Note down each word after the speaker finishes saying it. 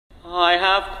I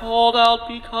have called out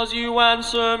because you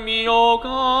answer me, O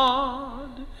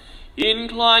God.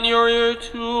 Incline your ear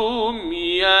to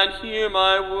me and hear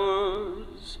my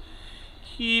words.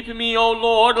 Keep me, O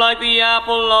Lord, like the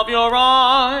apple of your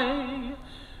eye.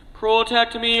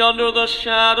 Protect me under the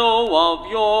shadow of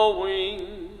your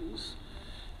wings.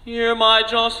 Hear my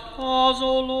just cause,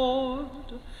 O Lord.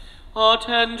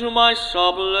 Attend to my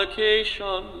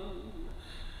supplication.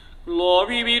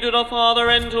 Glory be to the Father,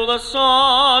 and to the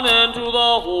Son, and to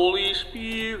the Holy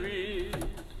Spirit.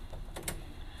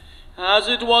 As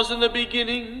it was in the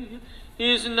beginning,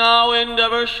 is now, and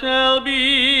ever shall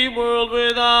be, world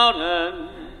without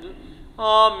end.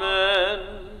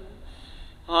 Amen.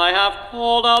 I have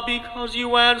called out because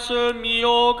you answer me,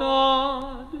 O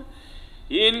God.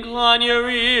 Incline your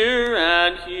ear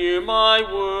and hear my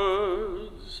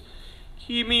words.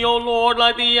 Keep me, O Lord,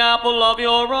 like the apple of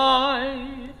your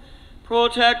eye.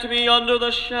 Protect me under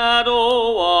the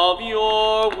shadow of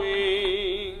your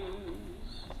wings.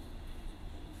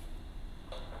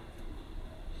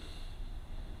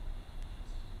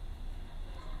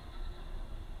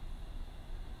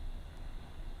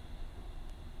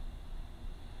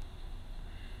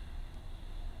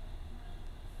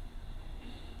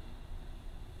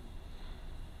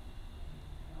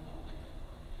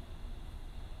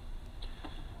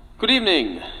 Good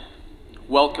evening.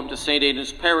 Welcome to St.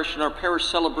 Aedan's Parish and our parish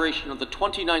celebration of the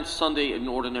 29th Sunday in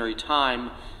Ordinary Time.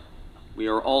 We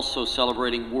are also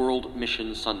celebrating World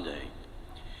Mission Sunday.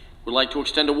 We'd like to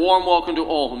extend a warm welcome to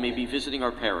all who may be visiting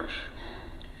our parish.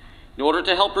 In order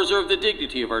to help preserve the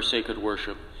dignity of our sacred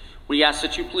worship, we ask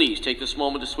that you please take this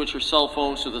moment to switch your cell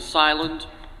phones to the silent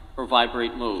or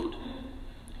vibrate mode.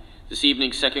 This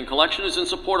evening's second collection is in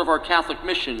support of our Catholic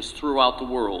missions throughout the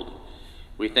world.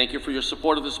 We thank you for your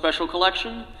support of the special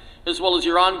collection, as well as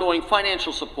your ongoing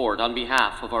financial support on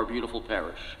behalf of our beautiful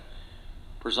parish.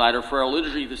 Presider for our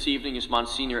liturgy this evening is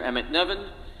Msgr Emmet Nevin.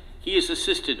 He is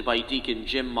assisted by Deacon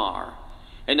Maher.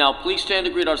 And now please stand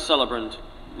to greet our celebrant,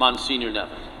 Msgr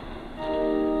Nevin.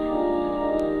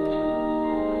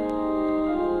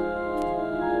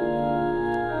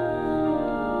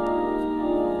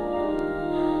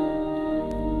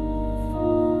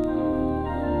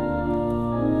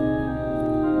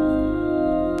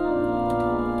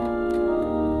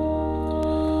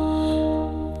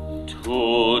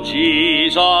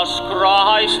 Jesus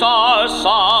Christ, our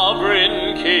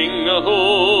sovereign King,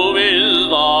 who is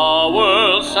the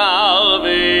world's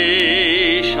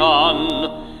salvation,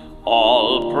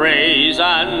 all praise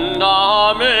and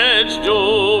homage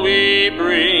do we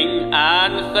bring,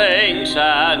 and thanks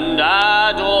and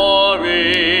adoration.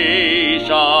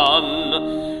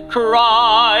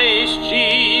 Christ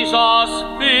Jesus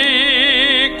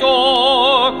Victor,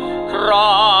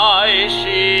 Christ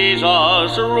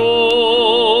Jesus ruler,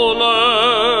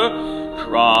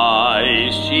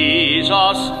 Christ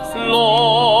Jesus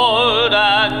Lord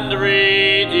and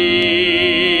Redeemer.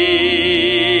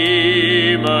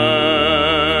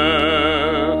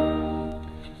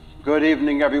 Good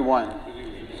evening, everyone.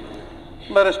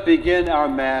 Let us begin our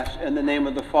Mass in the name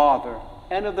of the Father,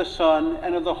 and of the Son,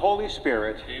 and of the Holy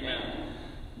Spirit. Amen.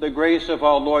 The grace of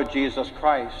our Lord Jesus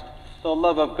Christ, the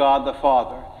love of God the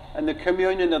Father, and the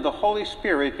communion of the Holy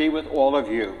Spirit be with all of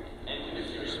you. And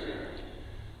with your spirit.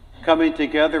 Coming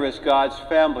together as God's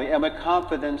family, and with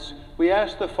confidence, we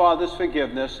ask the Father's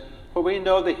forgiveness, for we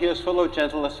know that he is full of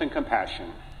gentleness and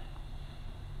compassion.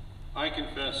 I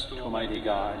confess to Almighty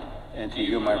God, and to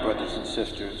you, my brothers and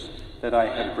sisters, that I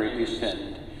have greatly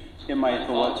sinned, in my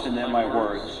thoughts and in my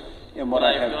words, in what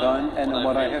I have done and in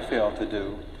what I have failed to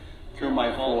do, through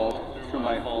my fault, through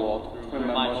my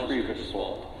most grievous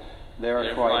fault.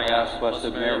 Therefore I ask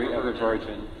Blessed Mary, ever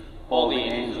Virgin, all the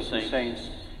angels and saints,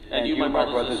 and you, my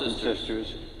brothers and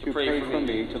sisters, to pray for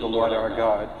me to the Lord our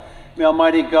God. May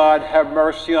Almighty God have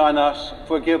mercy on us,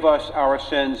 forgive us our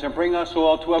sins, and bring us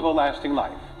all to everlasting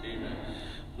life. Amen.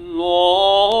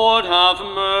 Lord, have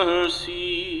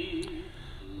mercy.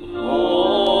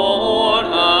 Lord,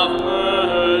 have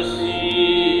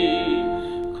mercy.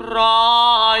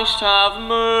 Christ, have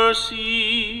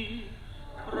mercy.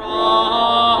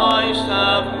 Christ,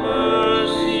 have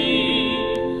mercy.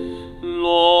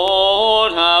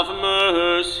 Lord, have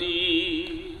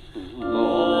mercy.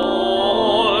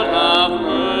 Lord, have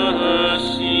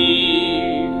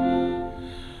mercy.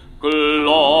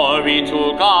 Glory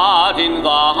to God in the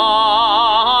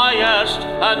highest,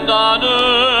 and on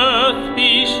earth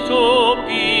peace to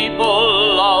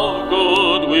people of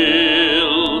good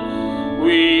will.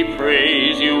 We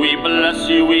praise you, we bless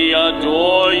you, we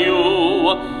adore you.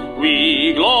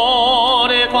 We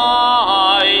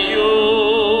glorify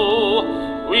you,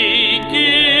 we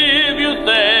give you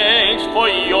thanks.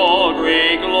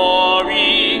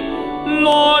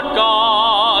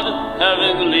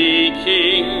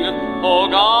 King, O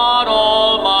God,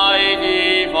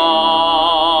 Almighty Father.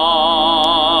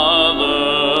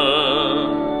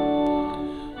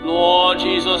 Lord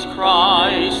Jesus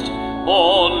Christ,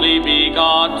 only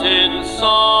begotten Son,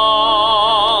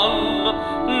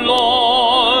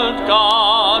 Lord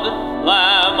God,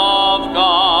 Lamb of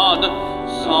God,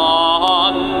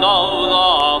 Son of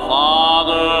the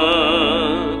Father,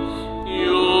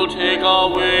 you take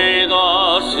away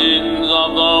the sins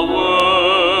of the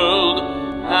world,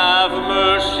 have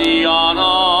mercy on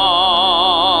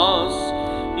us.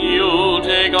 You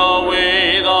take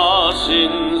away the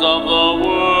sins of the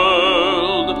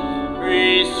world,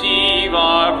 receive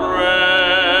our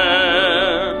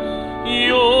prayer.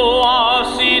 You are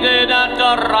seated at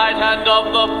the right hand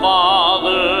of the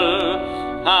Father,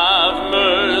 have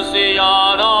mercy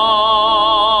on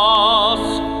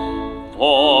us.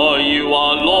 For you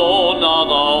alone are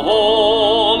the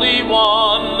Holy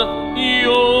One,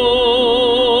 you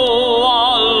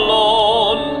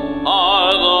alone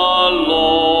are the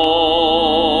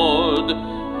Lord,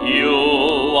 you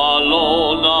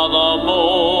alone are the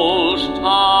Most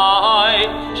High,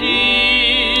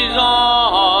 Jesus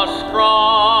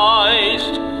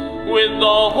Christ, with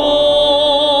the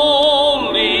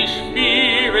Holy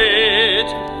Spirit,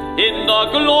 in the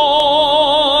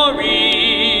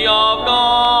glory of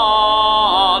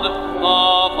God the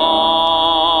Father.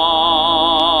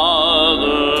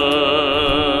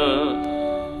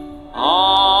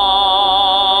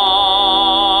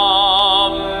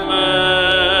 Amen.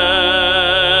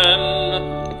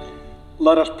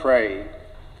 Let us pray.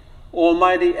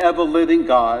 Almighty, ever-living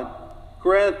God,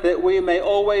 grant that we may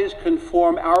always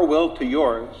conform our will to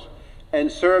yours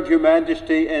and serve your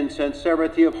majesty in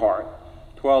sincerity of heart.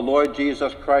 To our Lord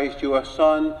Jesus Christ, your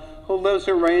Son, who lives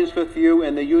and reigns with you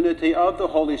in the unity of the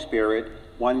Holy Spirit,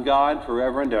 one God,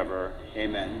 forever and ever.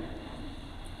 Amen.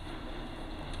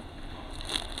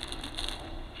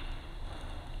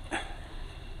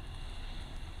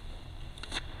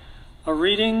 A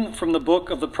reading from the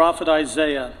book of the prophet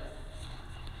Isaiah.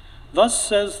 Thus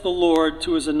says the Lord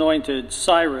to his anointed,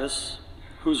 Cyrus,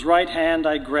 whose right hand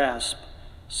I grasp,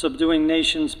 subduing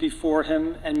nations before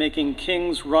him and making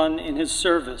kings run in his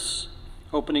service,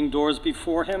 opening doors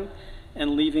before him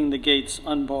and leaving the gates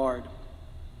unbarred.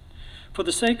 For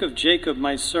the sake of Jacob,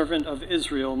 my servant of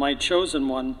Israel, my chosen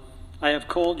one, I have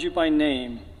called you by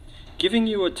name, giving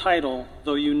you a title,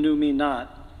 though you knew me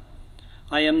not.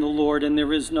 I am the Lord, and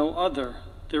there is no other.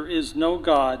 There is no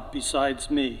God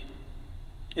besides me.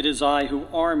 It is I who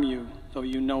arm you, though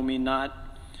you know me not,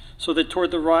 so that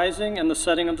toward the rising and the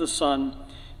setting of the sun,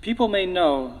 people may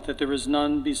know that there is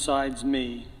none besides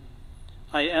me.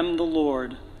 I am the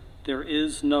Lord, there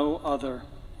is no other.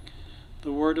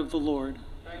 The word of the Lord.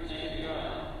 Thanks be to God.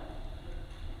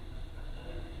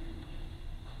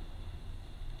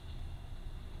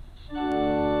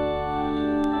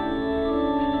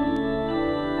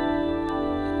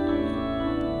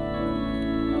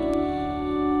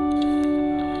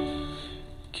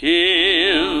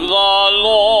 Give the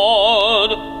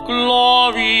Lord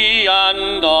glory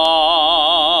and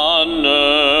honor.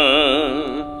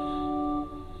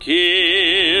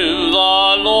 Give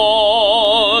the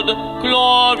Lord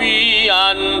glory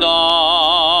and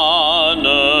honor.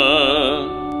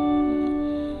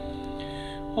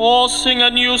 Oh, sing a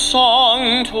new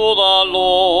song to the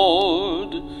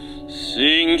Lord.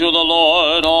 Sing to the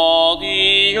Lord all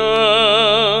the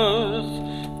earth.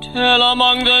 Tell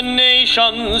among the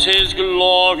nations his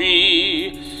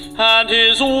glory, and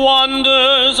his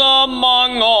wonders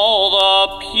among all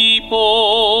the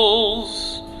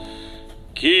peoples.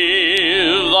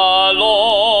 Give the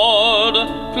Lord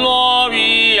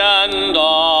glory and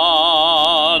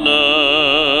honor.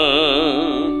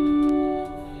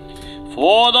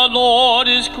 For the Lord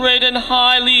is great and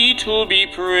highly to be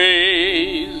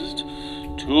praised,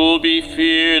 to be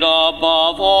feared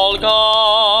above all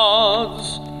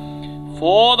gods.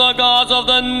 For the gods of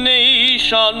the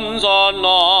nations are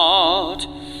not.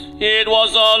 It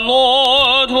was the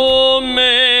Lord who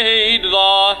made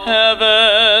the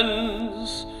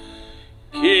heavens.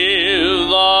 Give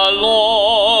the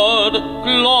Lord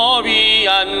glory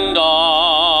and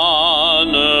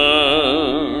honor.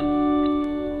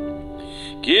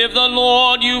 Give the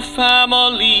Lord, you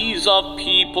families of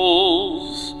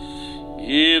peoples.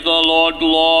 Give the Lord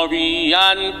glory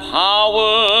and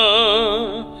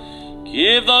power.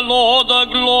 Give the Lord the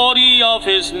glory of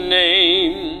his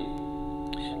name.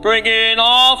 Bring in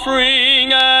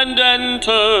offering and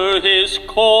enter his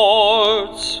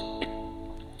courts.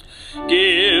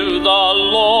 Give the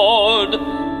Lord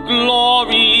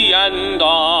glory and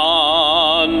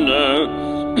honor.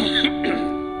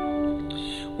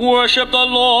 Worship the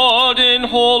Lord in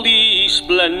holy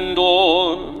splendor.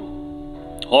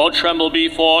 All tremble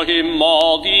before him,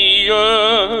 all the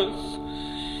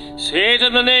earth. Say to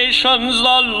the nations,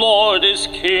 the Lord is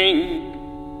king.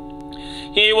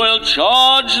 He will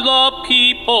judge the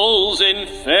peoples in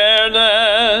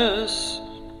fairness.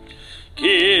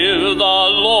 Give the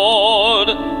Lord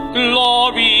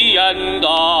glory and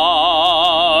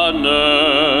honor.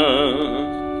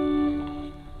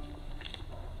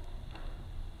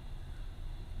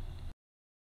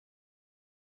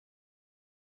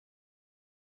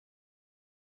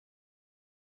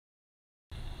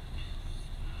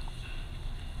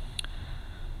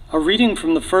 A reading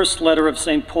from the first letter of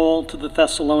St. Paul to the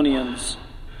Thessalonians.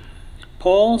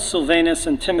 Paul, Silvanus,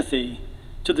 and Timothy,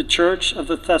 to the church of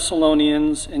the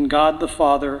Thessalonians in God the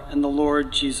Father and the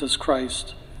Lord Jesus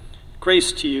Christ.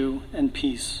 Grace to you and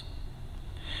peace.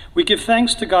 We give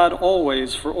thanks to God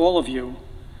always for all of you,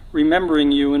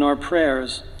 remembering you in our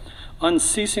prayers,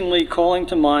 unceasingly calling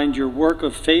to mind your work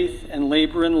of faith and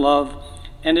labor in love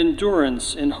and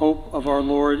endurance in hope of our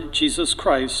Lord Jesus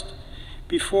Christ,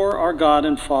 before our God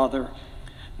and Father,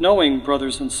 knowing,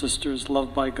 brothers and sisters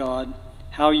loved by God,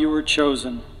 how you were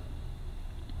chosen.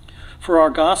 For our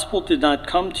gospel did not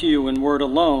come to you in word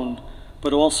alone,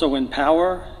 but also in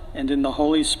power and in the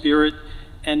Holy Spirit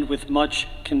and with much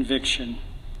conviction.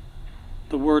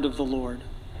 The word of the Lord.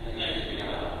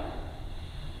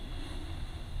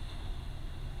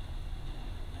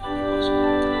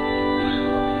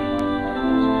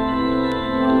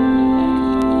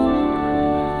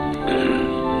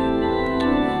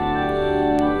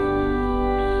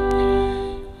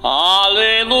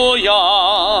 Alleluia,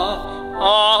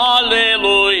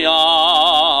 alleluia,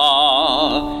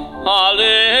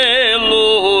 alleluia,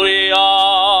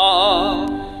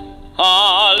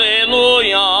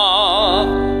 alleluia,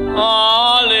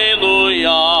 alleluia,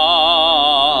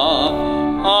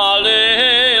 alleluia.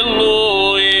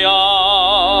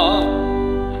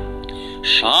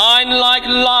 Shine like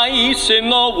lights in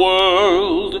the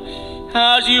world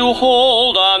as you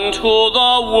hold unto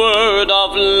the word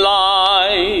of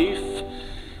life.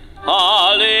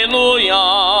 Alleluia,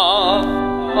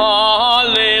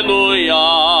 alleluia,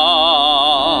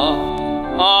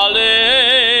 alleluia.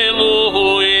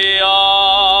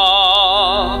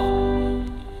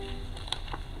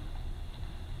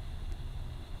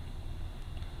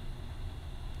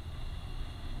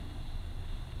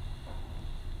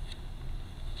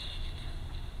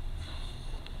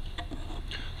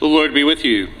 The Lord be with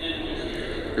you.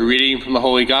 A reading from the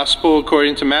Holy Gospel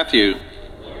according to Matthew.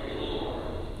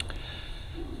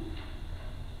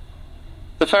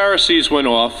 The Pharisees went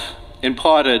off and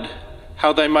plotted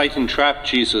how they might entrap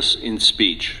Jesus in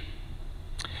speech.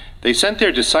 They sent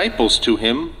their disciples to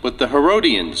him with the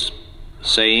Herodians,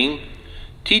 saying,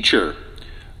 "Teacher,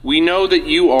 we know that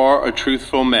you are a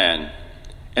truthful man,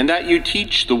 and that you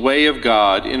teach the way of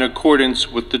God in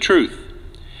accordance with the truth.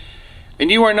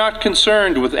 And you are not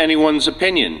concerned with anyone's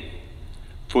opinion,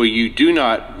 for you do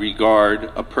not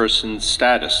regard a person's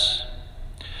status.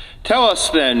 Tell us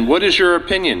then, what is your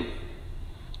opinion?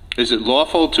 Is it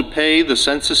lawful to pay the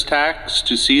census tax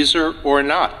to Caesar or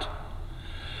not?"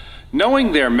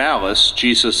 Knowing their malice,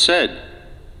 Jesus said,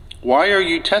 "Why are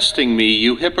you testing me,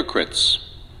 you hypocrites?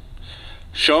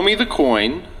 Show me the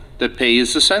coin that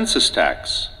pays the census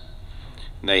tax."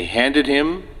 And they handed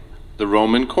him the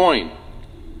Roman coin.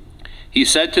 He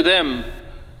said to them,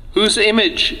 "Whose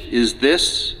image is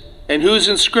this, and whose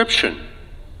inscription?"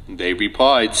 They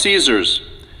replied, "Caesar's."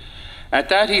 At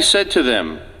that he said to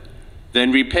them,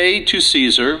 "Then repay to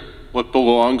Caesar what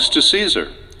belongs to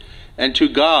Caesar, and to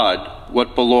God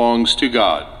what belongs to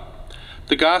God."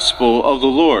 The Gospel of the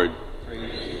Lord.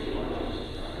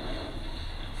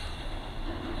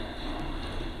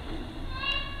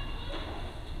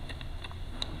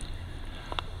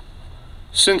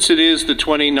 Since it is the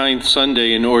 29th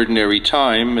Sunday in Ordinary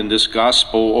Time, and this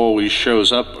Gospel always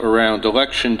shows up around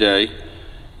Election Day,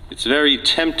 it's very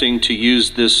tempting to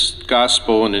use this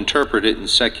Gospel and interpret it in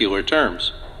secular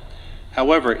terms.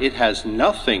 However, it has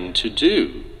nothing to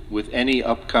do with any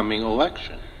upcoming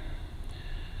election.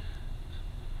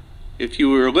 If you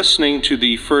were listening to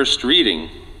the first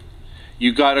reading,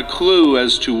 you got a clue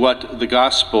as to what the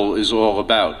Gospel is all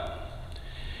about.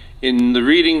 In the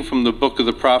reading from the book of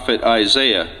the prophet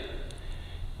Isaiah,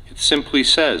 it simply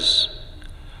says,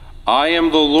 "I am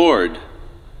the Lord,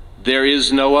 there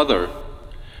is no other.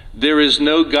 There is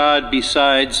no God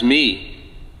besides me,"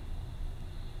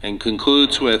 and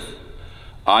concludes with,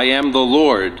 "I am the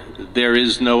Lord, there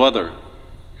is no other."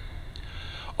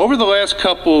 Over the last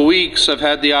couple of weeks, I've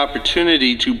had the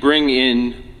opportunity to bring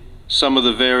in some of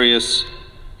the various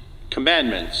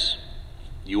Commandments.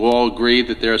 You all agree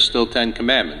that there are still 10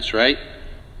 commandments, right?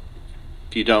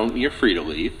 If you don't, you're free to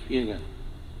leave. You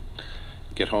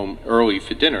get home early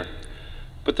for dinner.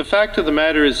 But the fact of the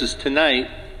matter is tonight,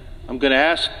 I'm going to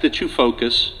ask that you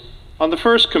focus on the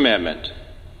first commandment.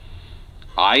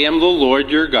 I am the Lord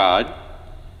your God.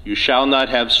 You shall not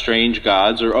have strange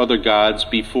gods or other gods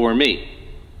before me.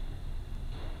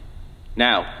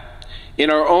 Now, in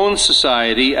our own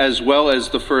society, as well as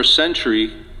the first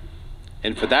century,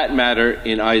 and for that matter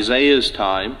in Isaiah's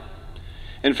time,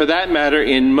 and for that matter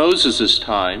in Moses'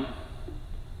 time,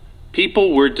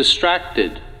 people were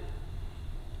distracted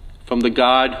from the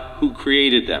God who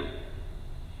created them,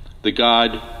 the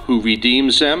God who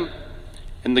redeems them,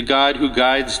 and the God who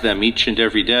guides them each and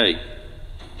every day.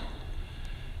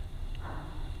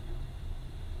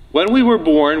 When we were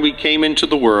born, we came into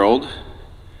the world,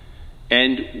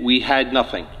 and we had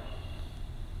nothing.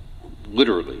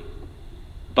 Literally.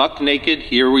 Buck naked,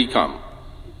 here we come.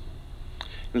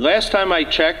 And last time I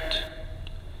checked,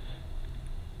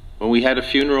 when we had a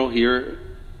funeral here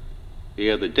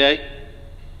the other day,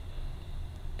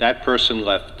 that person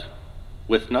left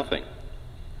with nothing.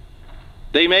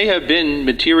 They may have been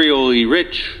materially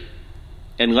rich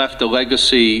and left a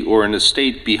legacy or an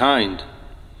estate behind,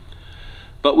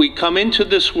 but we come into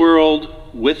this world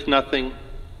with nothing,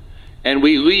 and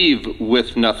we leave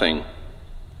with nothing.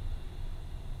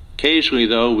 Occasionally,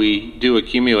 though, we do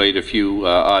accumulate a few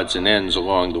odds and ends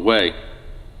along the way.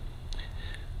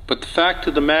 But the fact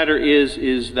of the matter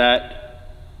is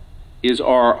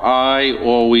our eye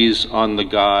always on the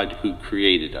God who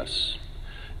created us?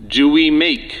 Do we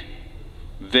make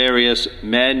various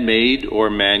man-made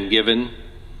or man-given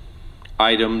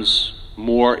items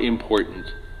more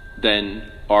important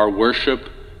than our worship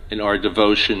and our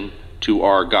devotion to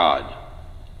our God?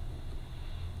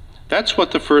 That's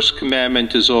what the first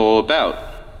commandment is all about.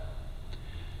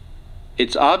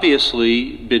 It's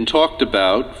obviously been talked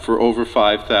about for over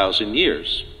 5,000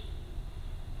 years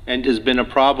and has been a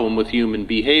problem with human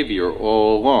behavior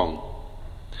all along.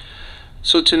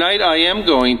 So tonight I am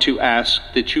going to ask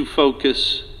that you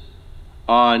focus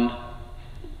on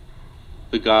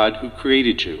the God who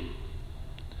created you.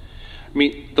 I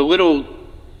mean, the little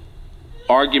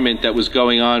argument that was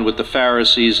going on with the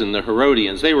Pharisees and the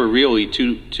Herodians, they were really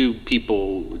two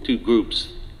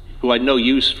groups who had no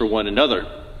use for one another,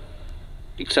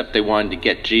 except they wanted to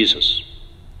get Jesus.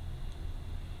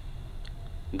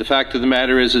 The fact of the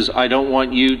matter is I don't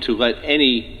want you to let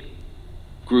any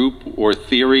group or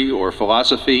theory or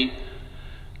philosophy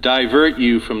divert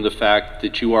you from the fact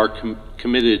that you are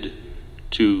committed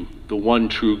to the one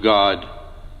true God,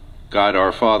 God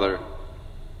our Father,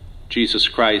 Jesus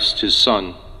Christ, his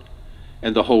Son,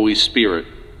 and the Holy Spirit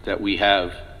that we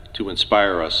have to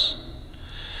inspire us.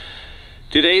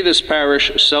 Today, this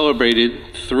parish celebrated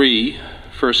 3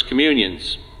 First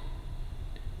Communions.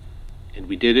 And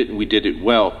we did it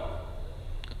well.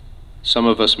 Some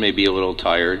of us may be a little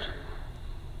tired,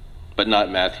 but not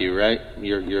Matthew, right?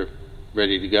 You're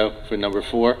ready to go for number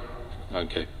 4?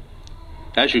 Okay.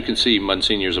 As you can see,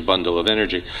 Monsignor's a bundle of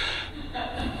energy.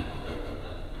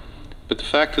 But the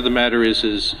fact of the matter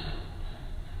is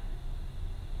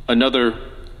another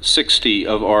 60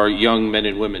 of our young men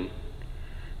and women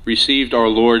received our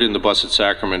Lord in the Blessed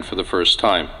Sacrament for the first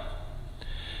time.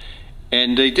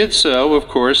 And they did so, of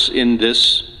course, in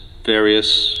this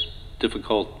various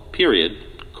difficult period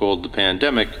called the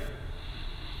pandemic.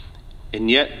 And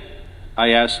yet, I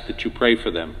ask that you pray for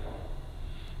them.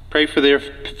 Pray for their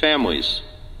families.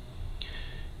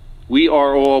 We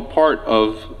are all part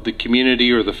of the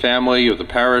community or the family or the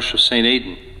parish of St.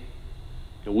 Aedan.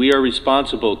 And we are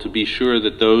responsible to be sure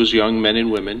that those young men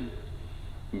and women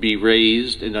be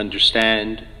raised and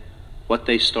understand what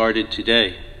they started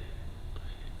today.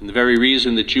 And the very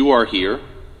reason that you are here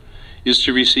is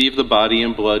to receive the body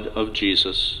and blood of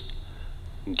Jesus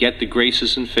and get the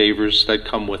graces and favors that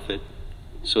come with it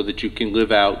so that you can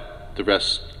live out the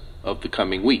rest of the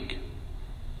coming week.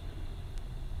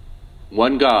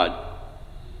 One God,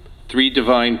 3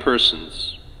 divine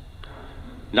persons,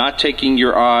 not taking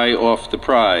your eye off the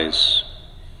prize.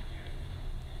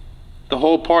 The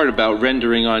whole part about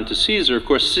rendering unto Caesar, of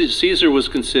course, Caesar was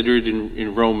considered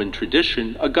in Roman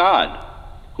tradition a god,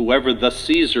 whoever the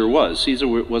Caesar was. Caesar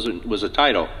was a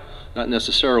title, not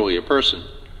necessarily a person.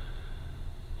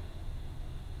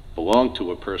 Belonged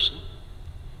to a person.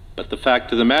 But the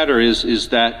fact of the matter is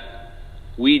that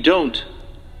we don't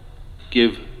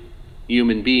give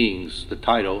human beings the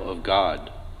title of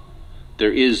God.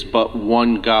 There is but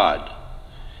one God.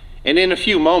 And in a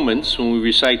few moments, when we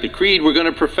recite the creed, we're going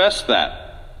to profess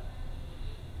that.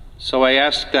 So I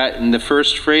ask that in the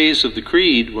first phrase of the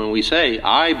creed, when we say,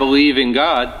 I believe in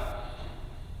God,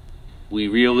 we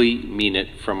really mean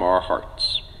it from our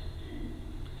hearts.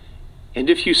 And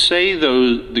if you say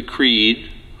the creed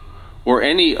or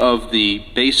any of the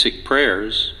basic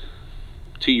prayers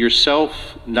to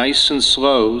yourself nice and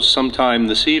slow sometime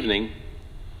this evening,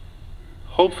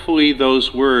 hopefully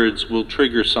those words will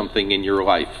trigger something in your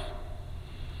life,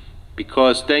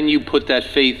 because then you put that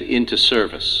faith into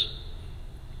service,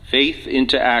 faith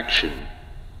into action.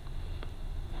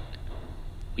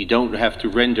 We don't have to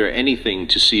render anything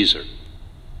to Caesar,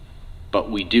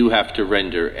 but we do have to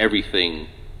render everything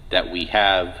that we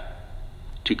have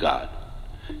to God.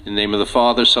 In the name of the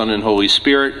Father, Son, and Holy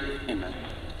Spirit, amen.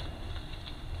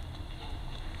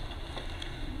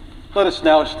 Let us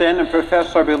now stand and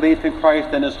profess our belief in Christ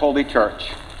and his holy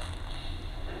church.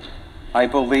 I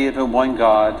believe in one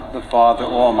God, the Father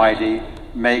Almighty,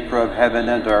 maker of heaven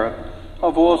and earth,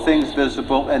 of all things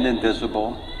visible and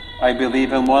invisible. I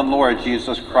believe in one Lord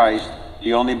Jesus Christ,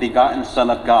 the only begotten Son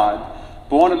of God,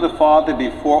 born of the Father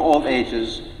before all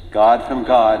ages, God from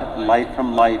God, light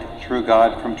from light, true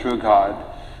God from true God,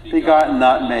 begotten,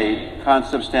 not made,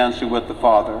 consubstantial with the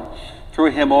Father.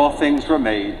 Through him all things were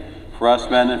made. For us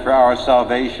men and for our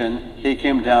salvation, he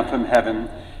came down from heaven,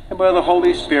 and by the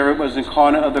Holy Spirit was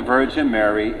incarnate of the Virgin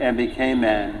Mary and became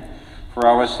man. For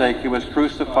our sake he was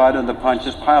crucified under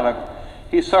Pontius Pilate.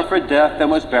 He suffered death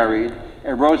and was buried,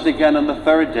 and rose again on the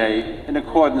third day in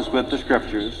accordance with the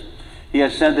Scriptures. He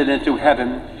ascended into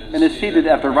heaven and is seated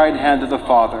at the right hand of the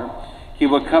Father. He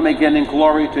will come again in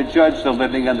glory to judge the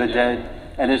living and the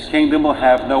dead, and his kingdom will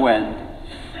have no end.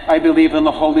 I believe in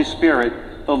the Holy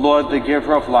Spirit, the Lord, the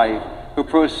giver of life, who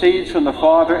proceeds from the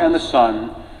Father and the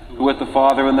Son, who with the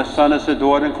Father and the Son is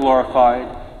adored and glorified,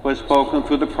 was spoken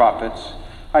through the prophets.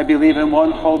 I believe in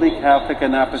one holy Catholic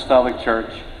and Apostolic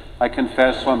Church. I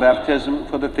confess one baptism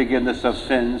for the forgiveness of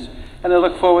sins, and I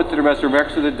look forward to the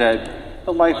resurrection of the dead,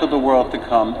 the life of the world to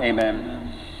come.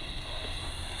 Amen.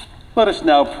 Let us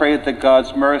now pray that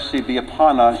God's mercy be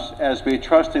upon us as we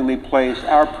trustingly place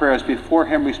our prayers before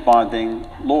him, responding,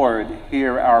 Lord,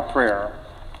 hear our prayer.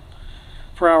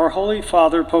 For our Holy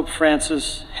Father, Pope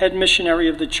Francis, head missionary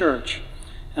of the Church,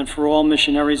 and for all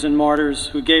missionaries and martyrs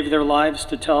who gave their lives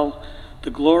to tell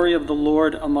the glory of the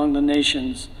Lord among the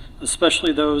nations,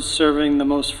 especially those serving the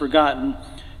most forgotten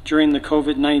during the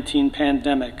COVID-19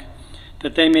 pandemic,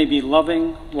 that they may be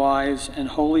loving, wise, and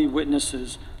holy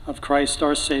witnesses of Christ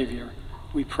our Savior,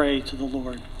 we pray to the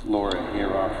Lord. Lord, hear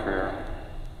our prayer.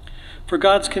 For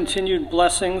God's continued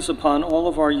blessings upon all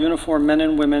of our uniformed men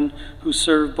and women who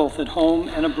serve both at home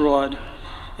and abroad.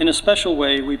 In a special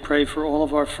way, we pray for all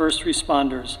of our first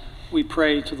responders. We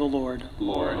pray to the Lord.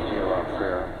 Lord, hear our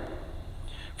prayer.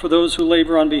 For those who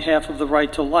labor on behalf of the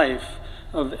right to life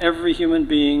of every human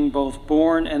being, both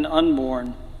born and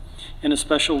unborn. In a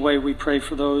special way, we pray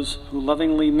for those who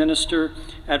lovingly minister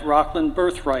at Rockland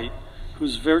Birthright,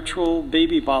 whose virtual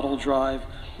baby bottle drive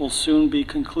will soon be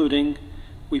concluding.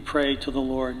 We pray to the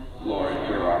Lord. Lord,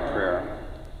 hear our prayer.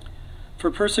 For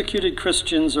persecuted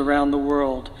Christians around the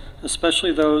world,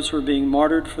 especially those who are being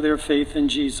martyred for their faith in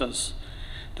Jesus,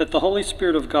 that the Holy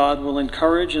Spirit of God will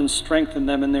encourage and strengthen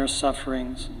them in their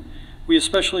sufferings. We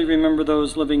especially remember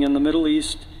those living in the Middle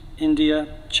East, India,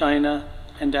 China,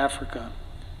 and Africa.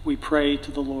 We pray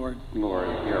to the Lord. Lord,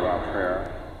 hear our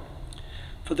prayer.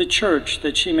 For the Church,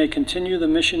 that she may continue the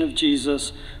mission of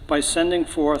Jesus by sending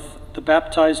forth the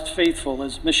baptized faithful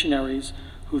as missionaries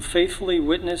who faithfully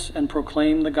witness and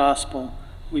proclaim the gospel,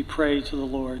 we pray to the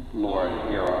Lord. Lord,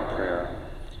 hear our prayer.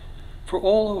 For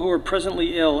all who are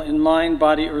presently ill in mind,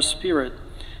 body, or spirit,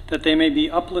 that they may be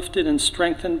uplifted and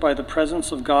strengthened by the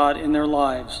presence of God in their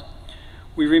lives.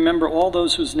 We remember all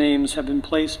those whose names have been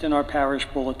placed in our parish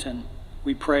bulletin.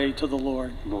 We pray to the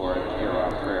Lord. Lord, hear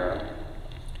our prayer.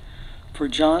 For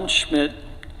John Schmidt,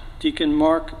 Deacon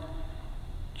Mark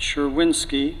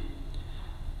Sherwinski,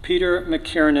 Peter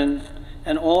McKiernan,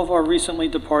 and all of our recently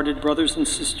departed brothers and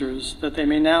sisters, that they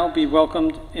may now be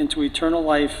welcomed into eternal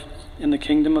life in the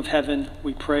kingdom of heaven,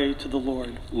 we pray to the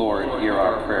Lord. Lord, hear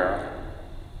our prayer.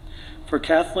 For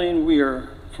Kathleen Weir,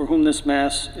 for whom this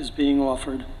Mass is being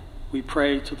offered, we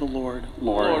pray to the Lord.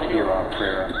 Lord, hear our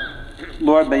prayer.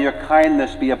 Lord, may your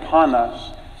kindness be upon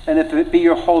us, and if it be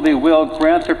your holy will,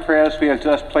 grant the prayers we have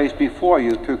just placed before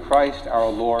you through Christ our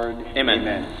Lord. Amen.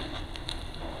 Amen.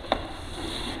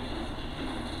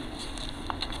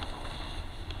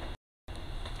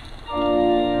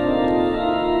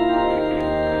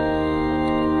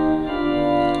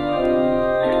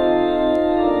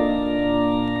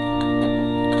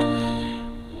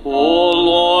 O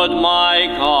Lord my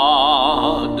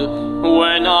God,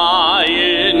 when I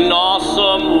in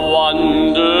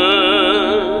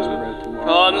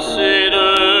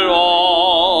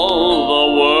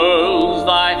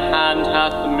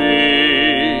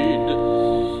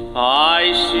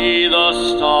see the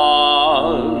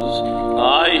stars,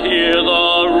 I hear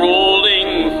the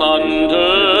rolling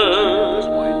thunder,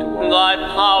 thy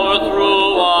power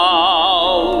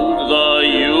throughout the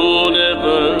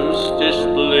universe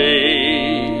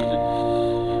displayed.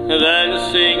 Then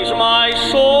sings my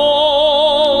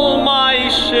soul, my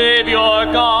Savior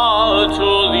God,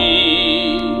 to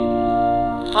thee,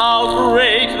 how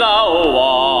great thou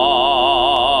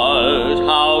art,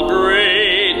 how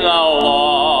great thou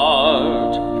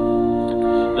art.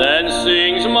 Then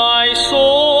sings my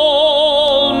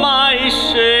soul, my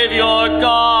Savior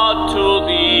God, to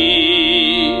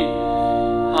thee,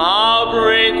 how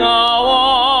great thou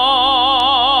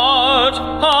art,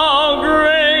 how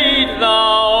great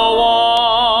thou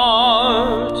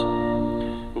art.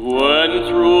 When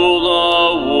through the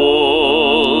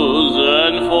woods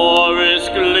and forest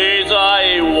glades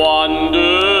I wander,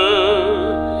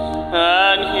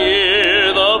 and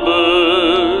hear the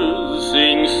birds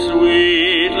sing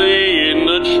sweetly in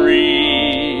the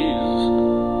trees.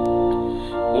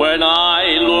 When I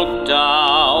look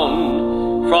down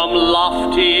from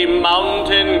lofty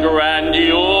mountain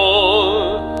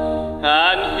grandeur,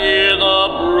 and hear the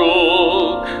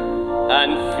brook,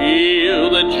 and feel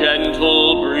the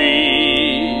gentle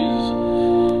breeze,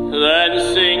 then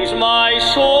sings my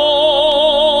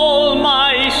soul,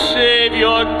 my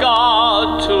Savior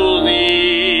God, to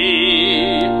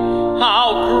thee,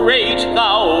 how great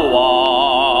thou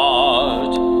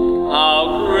art,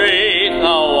 how great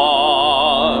thou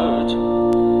art.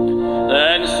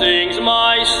 Then sings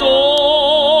my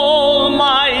soul,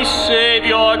 my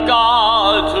Savior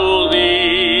God, to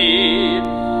thee,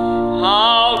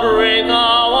 how great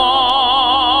thou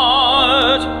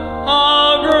art,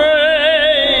 how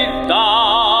great thou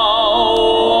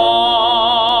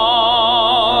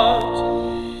art.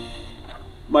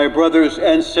 My brothers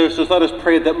and sisters, let us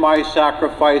pray that my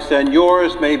sacrifice and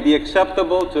yours may be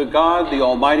acceptable to God, the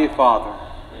Almighty Father.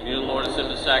 May the Lord accept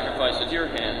the sacrifice at your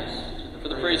hands, for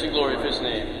the praise and glory of his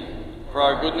name, for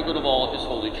our good and the good of all his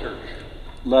holy church.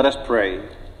 Let us pray.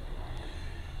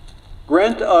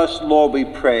 Grant us, Lord, we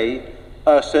pray,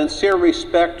 a sincere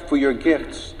respect for your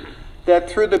gifts, that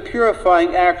through the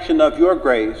purifying action of your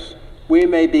grace, we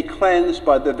may be cleansed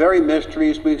by the very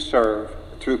mysteries we serve,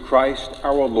 through Christ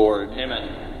our Lord. Amen.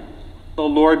 The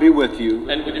Lord be with you.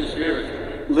 And with your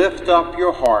spirit, Lift up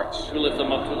your hearts. we lift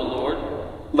them up to the Lord.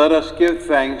 Let us give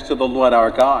thanks to the Lord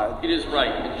our God. It is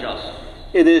right and just.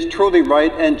 It is truly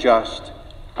right and just,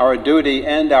 our duty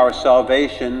and our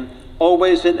salvation,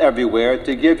 always and everywhere,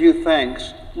 to give you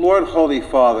thanks, Lord, Holy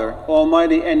Father,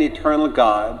 Almighty and eternal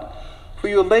God, for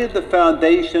you laid the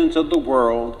foundations of the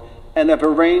world and have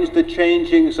arranged the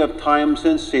changings of times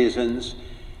and seasons.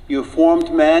 You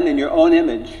formed man in your own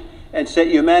image and set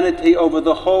humanity over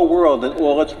the whole world in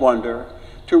all its wonder,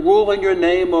 to rule in your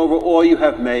name over all you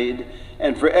have made,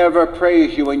 and forever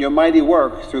praise you in your mighty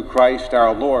work through Christ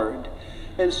our Lord.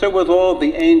 And so with all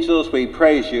the angels we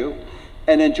praise you,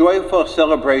 and in joyful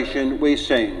celebration we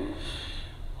sing.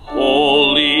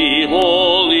 Holy,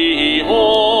 holy,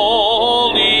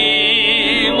 holy,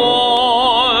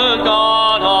 Lord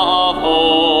God of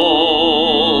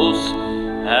hosts,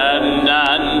 heaven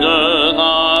and earth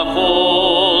are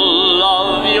full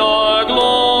of your glory.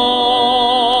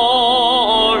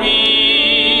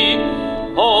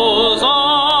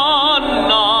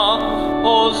 Hosanna,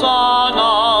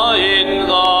 Hosanna in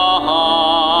the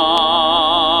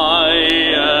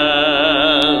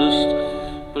highest.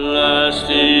 Blessed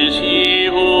is he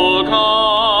who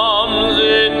comes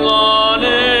in the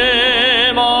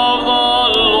name of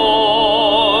the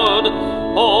Lord.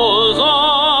 Hosanna,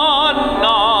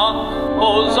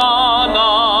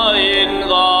 Hosanna in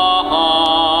the highest.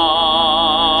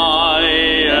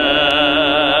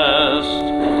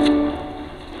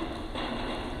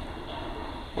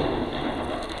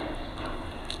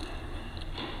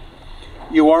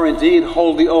 You are indeed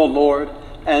holy, O Lord,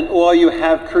 and all you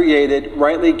have created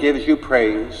rightly gives you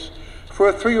praise.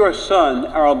 For through your Son,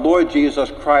 our Lord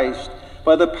Jesus Christ,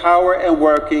 by the power and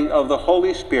working of the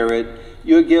Holy Spirit,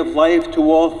 you give life to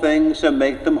all things and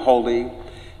make them holy.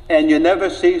 And you never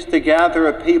cease to gather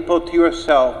a people to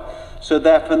yourself, so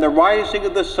that from the rising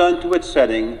of the sun to its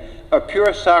setting, a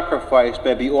pure sacrifice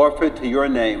may be offered to your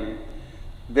name.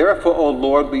 Therefore, O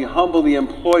Lord, we humbly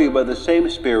implore you by the same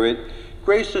Spirit,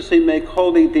 graciously make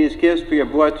holy these gifts we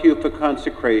have brought to you for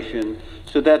consecration,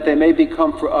 so that they may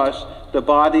become for us the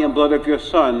body and blood of your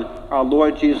Son, our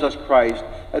Lord Jesus Christ,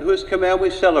 at whose command we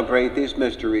celebrate these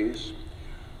mysteries.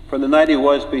 From the night he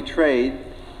was betrayed,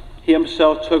 he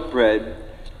himself took bread,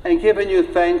 and giving you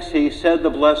thanks, he said the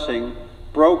blessing,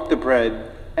 broke the bread,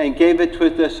 and gave it to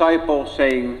his disciples,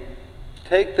 saying,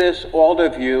 Take this, all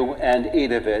of you, and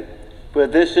eat of it, for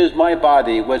this is my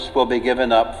body, which will be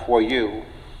given up for you.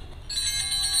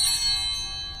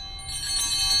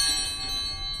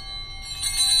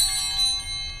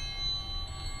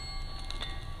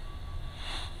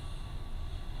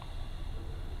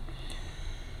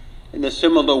 In a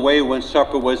similar way, when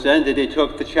supper was ended, he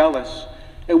took the chalice,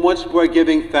 and once more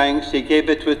giving thanks, he gave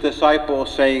it to his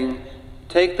disciples, saying,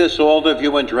 "Take this, all of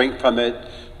you, and drink from it,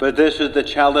 for this is the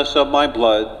chalice of my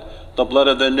blood, the blood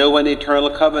of the new and eternal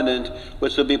covenant,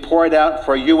 which will be poured out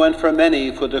for you and for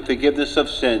many for the forgiveness of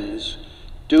sins.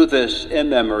 Do this in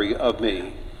memory of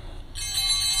me."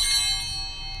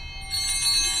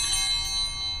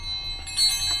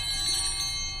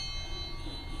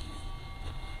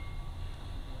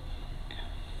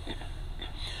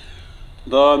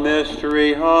 The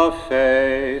mystery of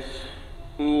faith.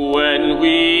 When we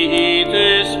eat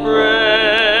this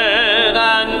bread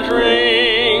and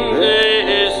drink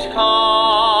this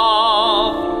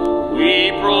cup,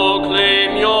 we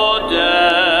proclaim your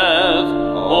death,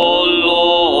 O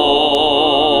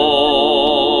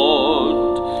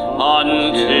Lord,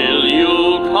 until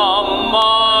you come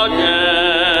again.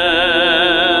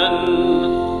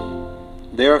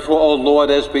 Therefore, O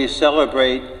Lord, as we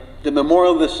celebrate the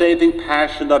memorial of the saving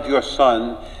passion of your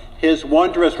Son, his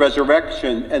wondrous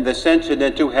resurrection and ascension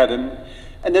into heaven,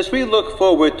 and as we look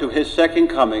forward to his second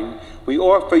coming, we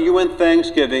offer you in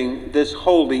thanksgiving this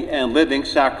holy and living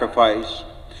sacrifice.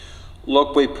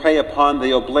 Look, we pray upon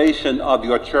the oblation of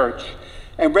your church,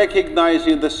 and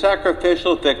recognizing the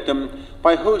sacrificial victim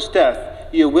by whose death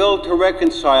you willed to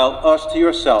reconcile us to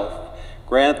yourself,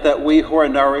 grant that we who are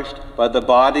nourished by the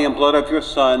body and blood of your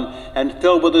Son and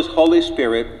filled with his Holy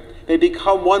Spirit may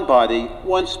become one body,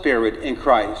 one spirit in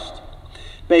Christ.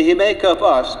 May he make of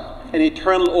us an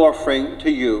eternal offering to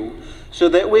you, so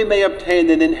that we may obtain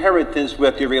an inheritance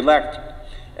with your elect,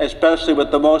 especially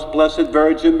with the most blessed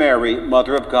Virgin Mary,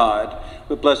 Mother of God,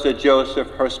 with blessed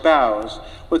Joseph, her spouse,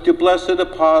 with your blessed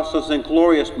apostles and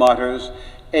glorious martyrs,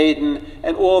 Aedan,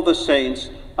 and all the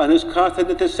saints, on whose constant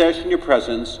intercession in your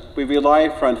presence we rely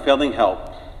for unfailing help.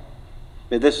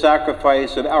 May this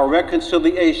sacrifice of our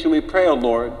reconciliation, we pray, O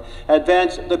Lord,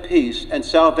 advance the peace and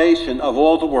salvation of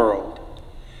all the world.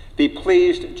 Be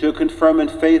pleased to confirm in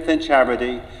faith and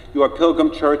charity your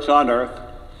pilgrim church on earth,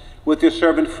 with your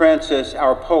servant Francis,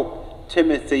 our Pope,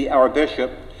 Timothy, our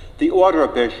Bishop, the order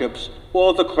of bishops,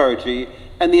 all the clergy,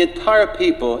 and the entire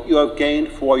people you have gained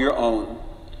for your own.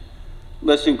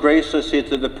 Listen graciously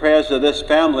to the prayers of this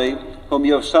family whom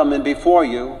you have summoned before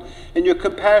you. In your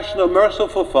compassion, O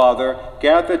merciful Father,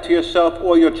 gather to yourself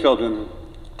all your children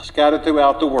scattered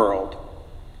throughout the world.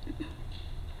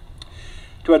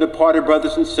 To our departed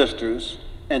brothers and sisters,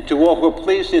 and to all who are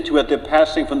pleasing to you at their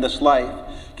passing from this life,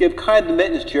 give kind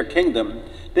admittance to your kingdom.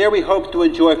 There we hope to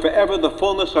enjoy forever the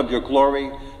fullness of your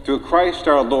glory, through Christ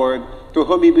our Lord, through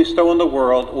whom you bestow on the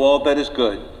world all that is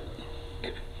good.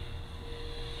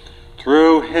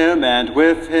 Through him, and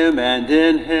with him, and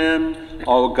in him,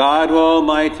 O God,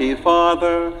 Almighty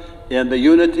Father, in the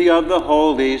unity of the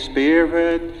Holy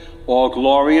Spirit, all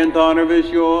glory and honor is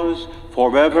yours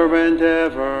forever and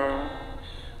ever.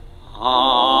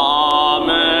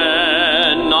 Amen,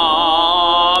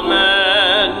 amen,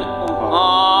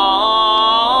 amen.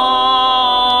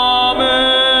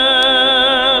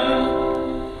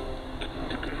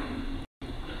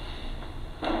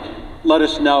 Let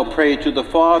us now pray to the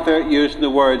Father using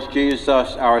the words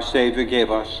Jesus, our Savior,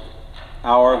 gave us.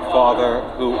 Our Father,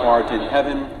 who art in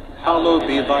heaven, hallowed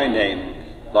be thy name.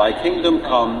 Thy kingdom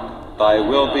come, thy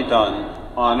will be done,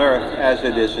 on earth as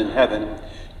it is in heaven.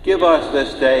 Give us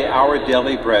this day our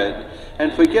daily bread,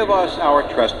 and forgive us our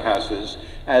trespasses,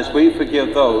 as we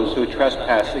forgive those who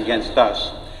trespass against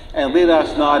us. And lead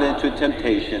us not into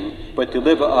temptation, but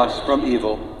deliver us from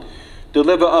evil.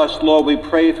 Deliver us, Lord, we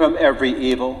pray, from every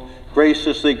evil.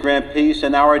 Graciously grant peace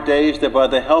in our days, that by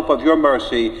the help of your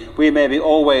mercy we may be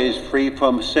always free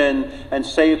from sin and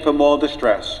saved from all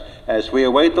distress, as we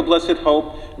await the blessed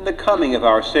hope and the coming of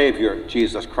our Savior,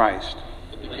 Jesus Christ.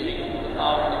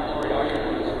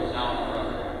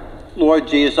 Lord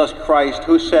Jesus Christ,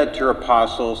 who said to your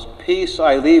apostles, "Peace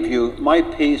I leave you, my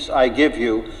peace I give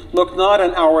you," look not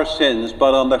on our sins,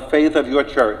 but on the faith of your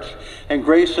church, and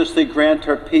graciously grant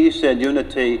her peace and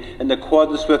unity in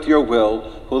accordance with your will,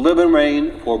 who live and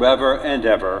reign forever and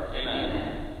ever. Amen.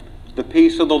 The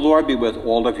peace of the Lord be with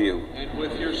all of you. And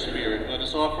with your spirit, let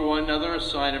us offer one another a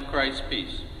sign of Christ's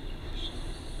peace.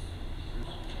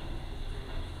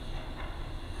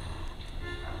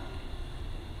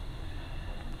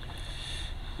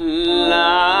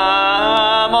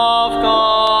 Lamb of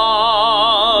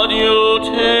God, you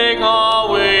take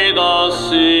away the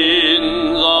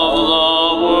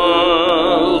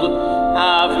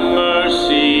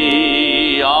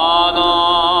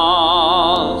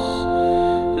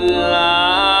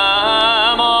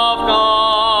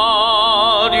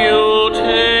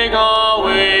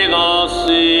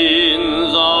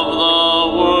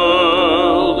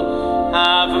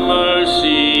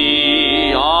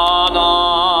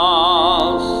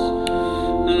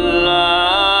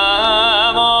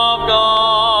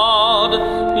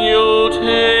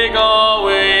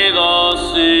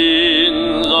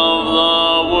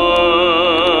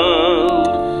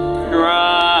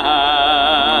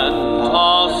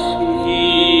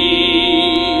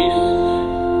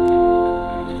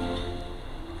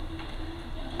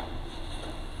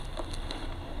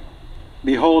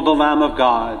Behold the Lamb of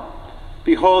God.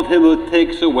 Behold him who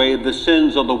takes away the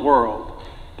sins of the world.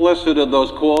 Blessed are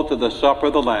those called to the supper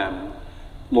of the Lamb.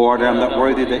 Lord, I am not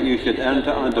worthy that you should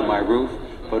enter under my roof,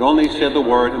 but only say the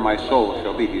word, and my soul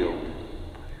shall be healed.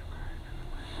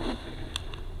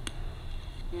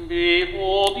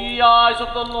 Behold, the eyes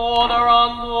of the Lord are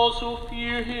on those who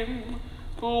fear him,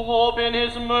 who hope in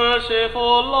his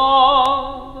merciful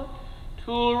love,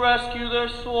 to rescue their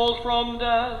souls from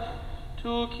death,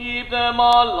 to keep them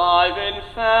alive in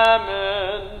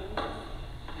famine.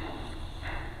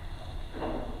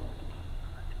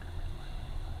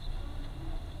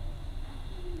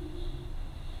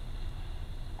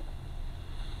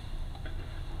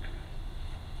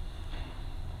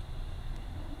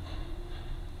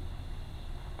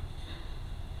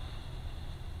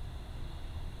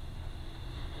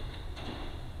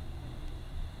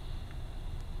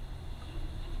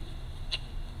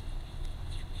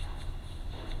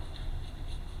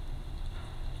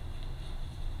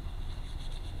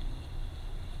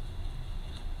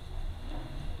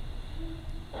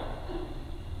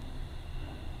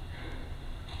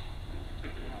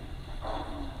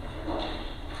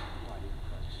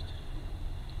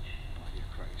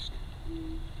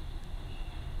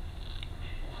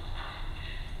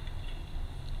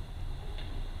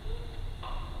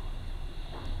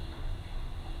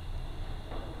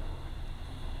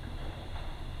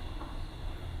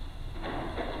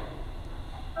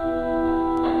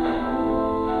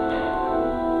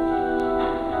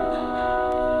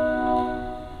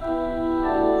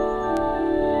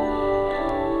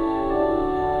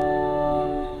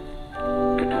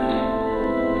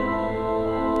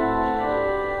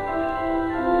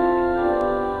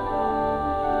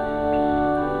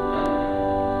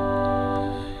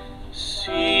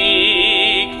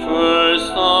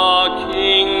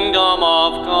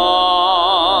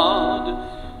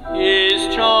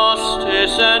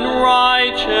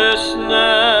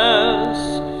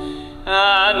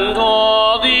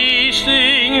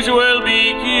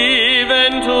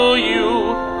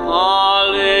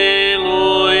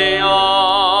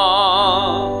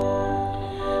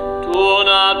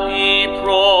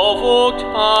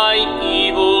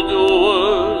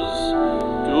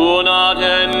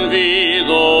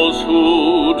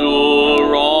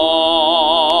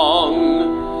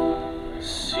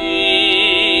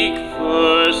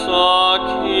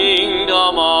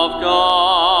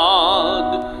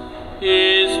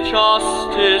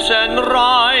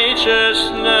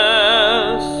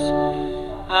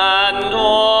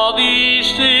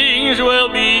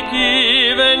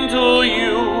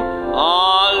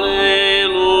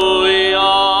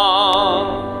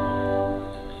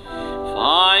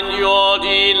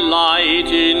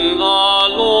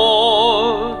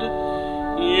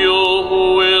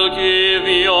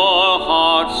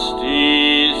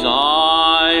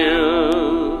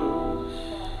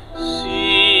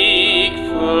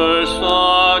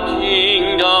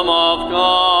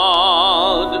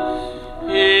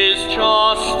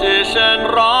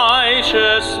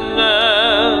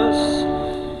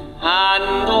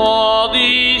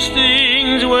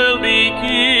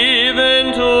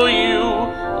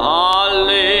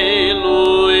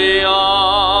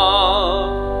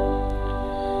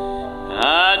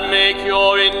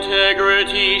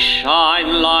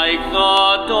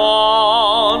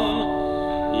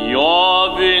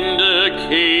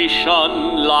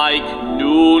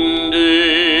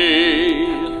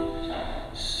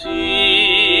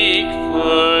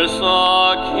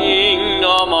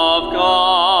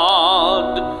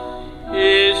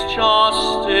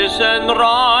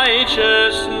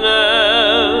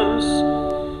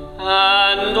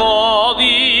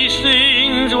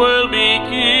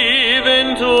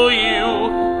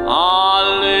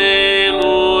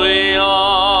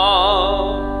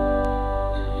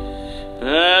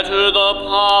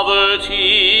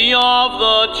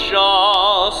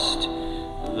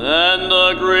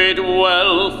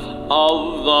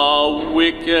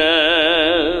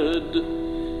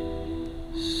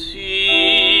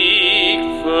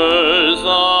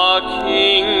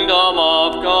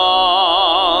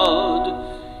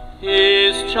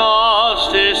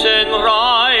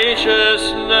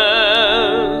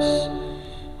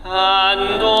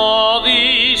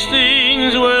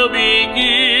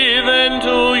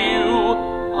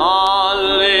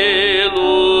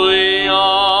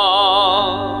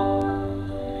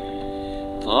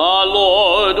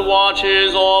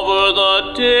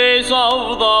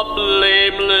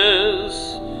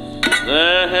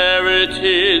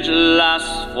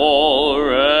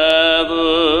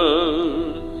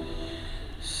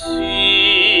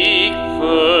 Seek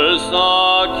first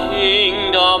the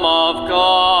kingdom of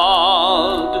God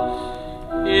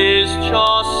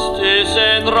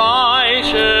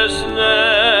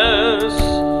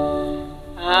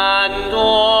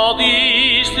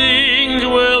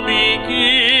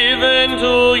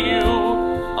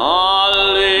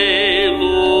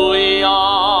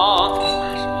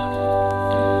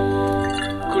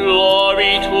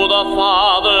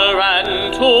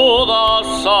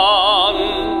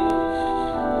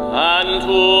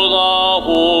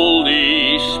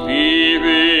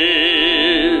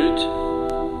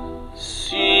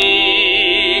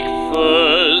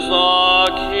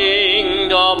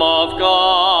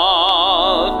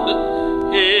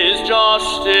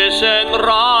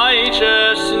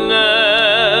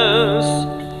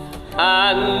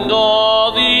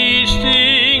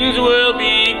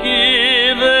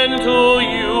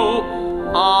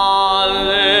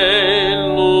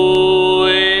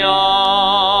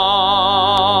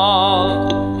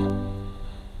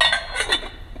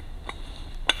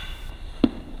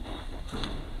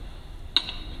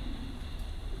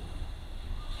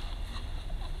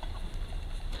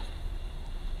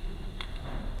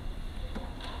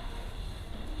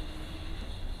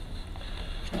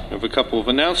have a couple of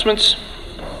announcements.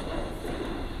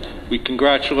 We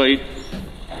congratulate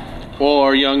all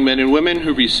our young men and women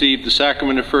who received the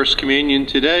sacrament of First Communion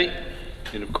today,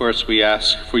 and of course we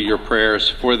ask for your prayers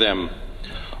for them.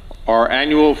 Our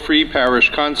annual free parish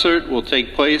concert will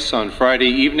take place on Friday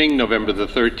evening, November the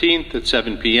 13th at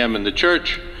 7 p.m. in the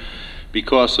church.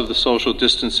 Because of the social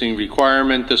distancing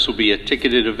requirement, this will be a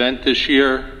ticketed event this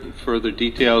year. Further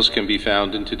details can be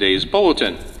found in today's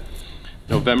bulletin.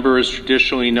 November is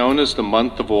traditionally known as the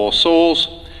month of All Souls.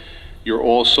 Your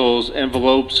All Souls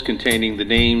envelopes containing the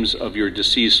names of your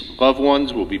deceased loved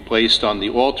ones will be placed on the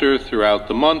altar throughout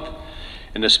the month,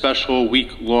 and a special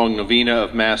week-long novena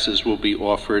of masses will be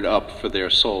offered up for their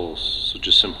souls. So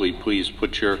just simply please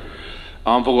put your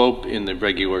envelope in the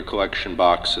regular collection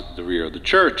box at the rear of the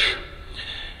church.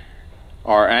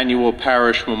 Our annual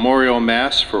parish memorial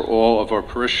mass for all of our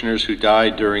parishioners who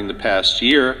died during the past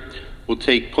year will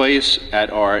take place at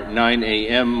our 9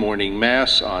 a.m. morning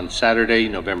mass on Saturday,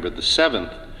 November the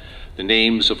 7th. The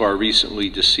names of our recently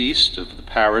deceased of the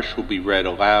parish will be read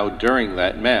aloud during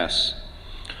that mass.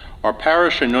 Our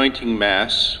parish anointing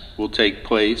mass will take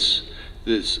place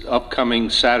this upcoming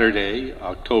Saturday,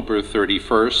 October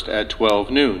 31st at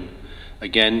 12 noon.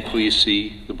 Again, please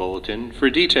see the bulletin for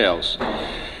details.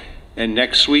 And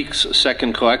next week's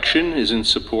second collection is in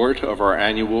support of our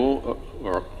annual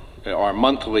or our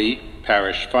monthly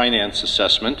parish finance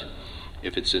assessment.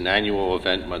 If it's an annual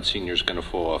event, Monsignor's going to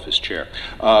fall off his chair.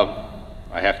 I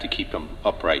have to keep him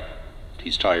upright.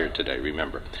 He's tired today,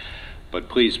 remember. But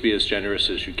please be as generous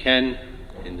as you can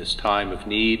in this time of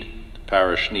need. The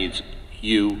parish needs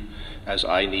you as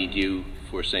I need you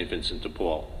for St. Vincent de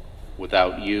Paul.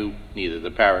 Without you, neither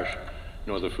the parish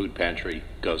nor the food pantry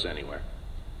goes anywhere.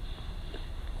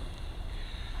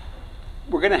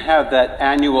 We're going to have that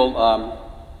annual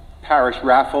parish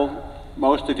raffle.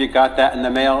 Most of you got that in the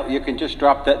mail. You can just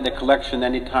drop that in the collection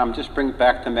anytime. Just bring it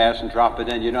back to Mass and drop it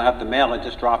in. You don't have to mail it,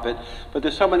 just drop it. But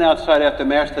there's someone outside after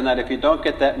Mass tonight. If you don't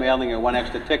get that mailing or want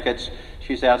extra tickets,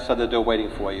 she's outside the door waiting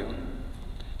for you.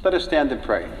 Let us stand and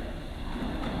pray.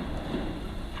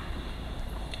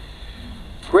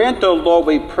 Grant, O Lord,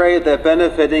 we pray, that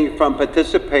benefiting from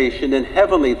participation in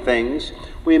heavenly things,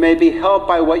 we may be helped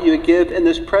by what you give in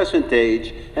this present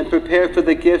age and prepare for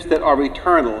the gifts that are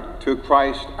eternal through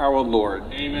Christ our Lord.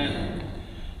 Amen.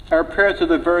 Our prayer to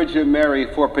the Virgin Mary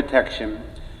for protection.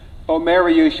 O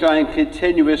Mary, you shine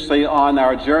continuously on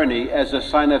our journey as a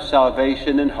sign of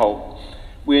salvation and hope.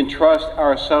 We entrust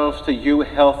ourselves to you,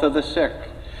 health of the sick.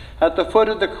 At the foot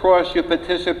of the cross, you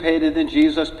participated in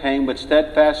Jesus' pain with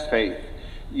steadfast faith.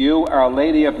 You, Our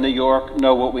Lady of New York,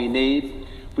 know what we need.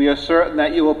 We are certain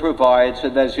that you will provide, so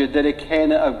that as you did at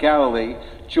Cana of Galilee,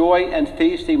 joy and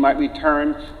feasting might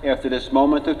return after this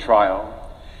moment of trial.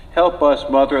 Help us,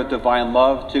 Mother of Divine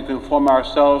Love, to conform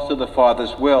ourselves to the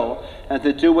Father's will and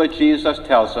to do what Jesus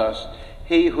tells us.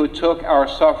 He who took our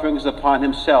sufferings upon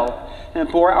himself and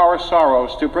bore our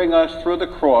sorrows to bring us through the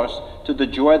cross to the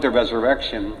joy of the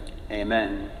resurrection.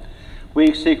 Amen.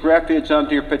 We seek refuge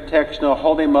under your protection, O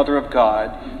Holy Mother of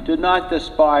God. Do not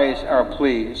despise our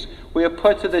pleas. We are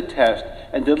put to the test,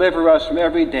 and deliver us from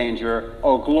every danger,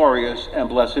 O glorious and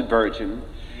blessed Virgin.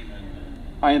 Amen.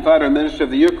 I invite our minister of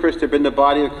the Eucharist to bring the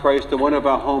body of Christ to one of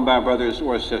our homebound brothers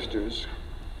or sisters.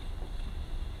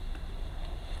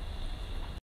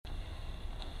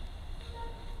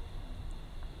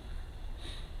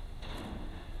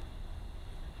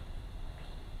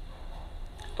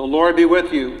 The Lord be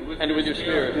with you. And with your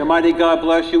spirit. The Almighty God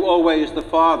bless you always, the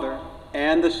Father,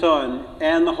 and the Son,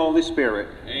 and the Holy Spirit.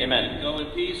 Amen. Go in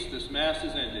peace. This Mass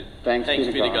is ended. Thanks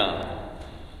be to God.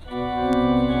 God.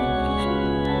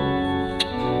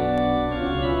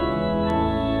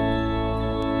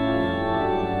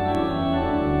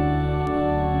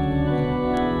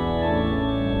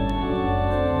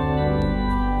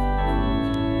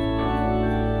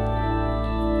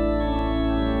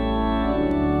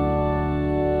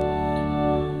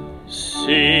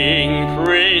 Sing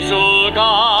praise to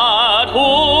God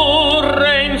who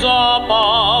reigns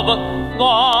above, the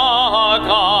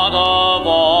God of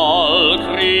all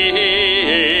creation.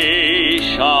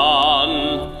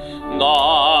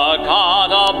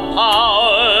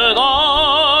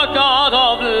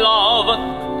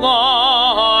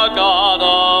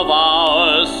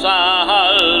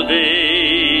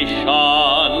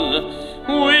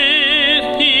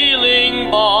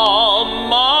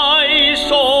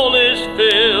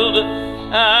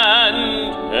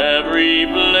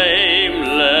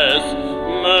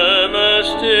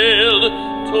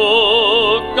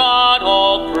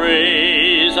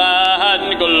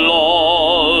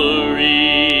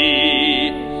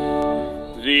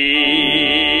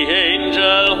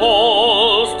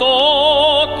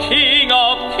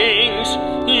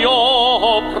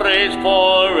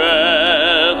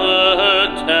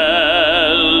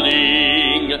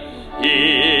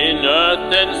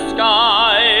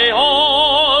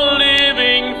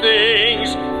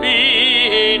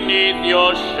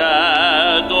 shall